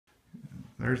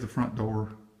there's the front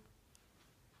door,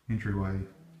 entryway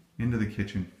into the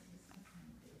kitchen.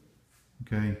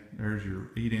 Okay, there's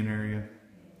your eat-in area.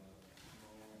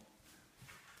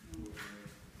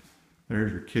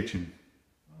 There's your kitchen.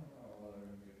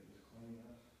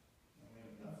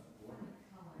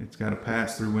 It's got a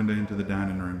pass-through window into the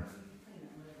dining room.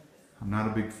 I'm not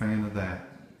a big fan of that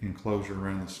enclosure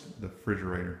around the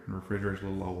refrigerator. The refrigerator's a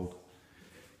little old.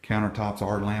 Countertops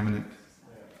are laminate,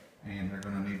 and they're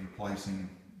going to need replacing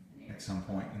at some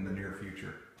point in the near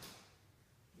future.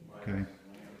 Okay,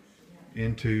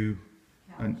 into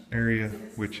an area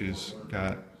which has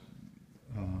got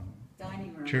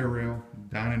chair rail,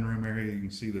 dining room area. You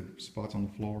can see the spots on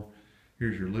the floor.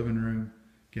 Here's your living room,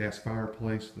 gas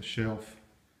fireplace, the shelf,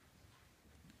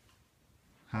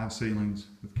 high ceilings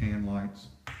with can lights,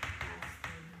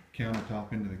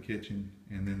 countertop into the kitchen,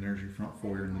 and then there's your front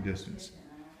foyer in the distance.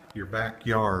 Your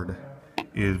backyard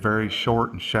is very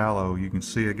short and shallow. You can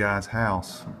see a guy's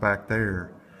house back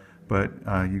there, but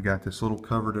you got this little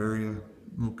covered area,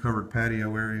 little covered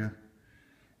patio area,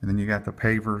 and then you got the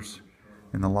pavers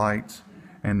and the lights,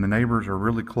 and the neighbors are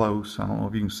really close. I don't know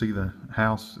if you can see the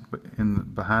house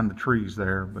behind the trees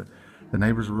there, but the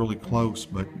neighbors are really close,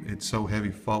 but it's so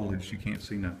heavy foliage you can't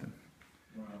see nothing.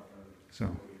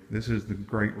 So this is the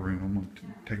great room. I'm going to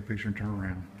take a picture and turn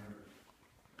around.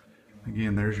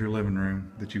 Again, there's your living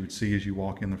room that you would see as you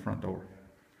walk in the front door.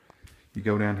 You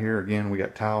go down here, again, we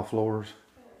got tile floors.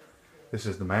 This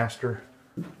is the master.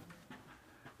 The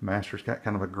master's got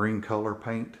kind of a green color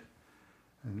paint.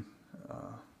 And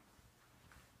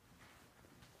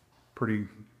pretty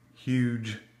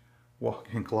huge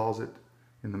walk-in closet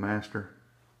in the master.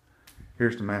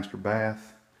 Here's the master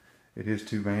bath. It is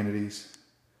 2 vanities.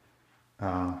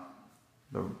 The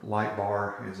light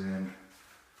bar is in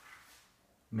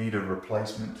need of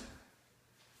replacement.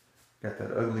 Got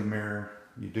that ugly mirror.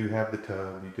 You do have the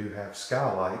tub. You do have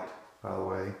skylight, by the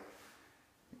way,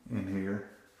 in here.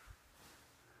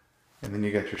 And then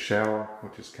you got your shower,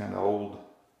 which is kind of old,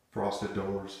 frosted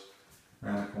doors.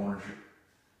 Around the corners,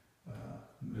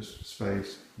 just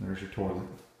space. There's your toilet.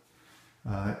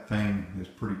 That thing is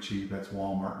pretty cheap. That's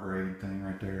Walmart grade thing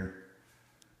right there.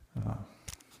 And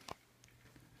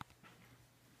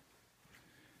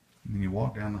then you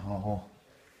walk down the hall.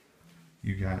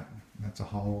 You got, that's a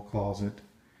hall closet.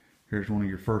 Here's one of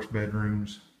your first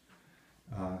bedrooms.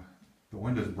 The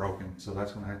window's broken, so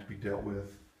that's going to have to be dealt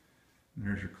with. And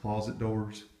there's your closet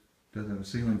doors. Does have a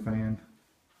ceiling fan.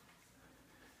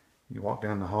 You walk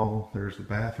down the hall. There's the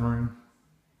bathroom.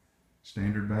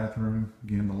 Standard bathroom.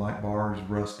 Again, the light bar is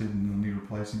rusted and you'll need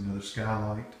replacing. Another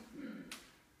skylight.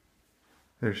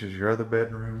 There's just your other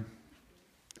bedroom.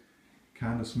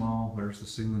 Kind of small. There's the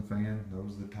ceiling fan.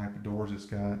 Those are the type of doors it's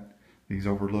got. These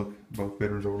overlook, both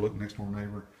bedrooms overlook next door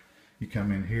neighbor. You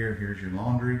come in here, here's your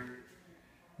laundry,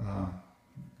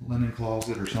 linen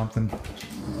closet or something.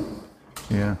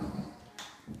 Yeah,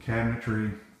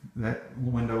 cabinetry. That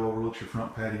window overlooks your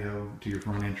front patio to your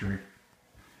front entry.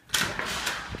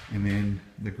 And then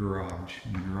the garage.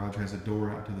 And the garage has a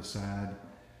door out to the side,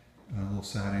 a little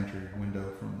side entry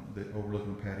window from the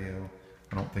overlooking the patio.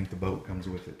 I don't think the boat comes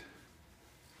with it.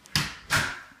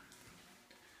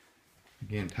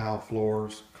 Again, tile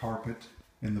floors, carpet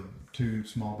in the 2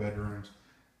 small bedrooms,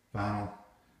 vinyl.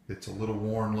 It's a little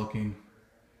worn looking.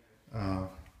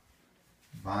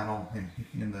 Vinyl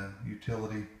in the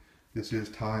utility. This is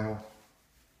tile.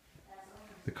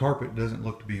 The carpet doesn't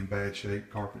look to be in bad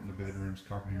shape. Carpet in the bedrooms,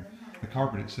 carpet here. The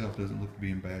carpet itself doesn't look to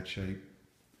be in bad shape.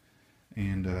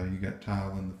 And you got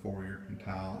tile in the foyer and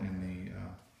tile in the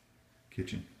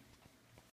kitchen.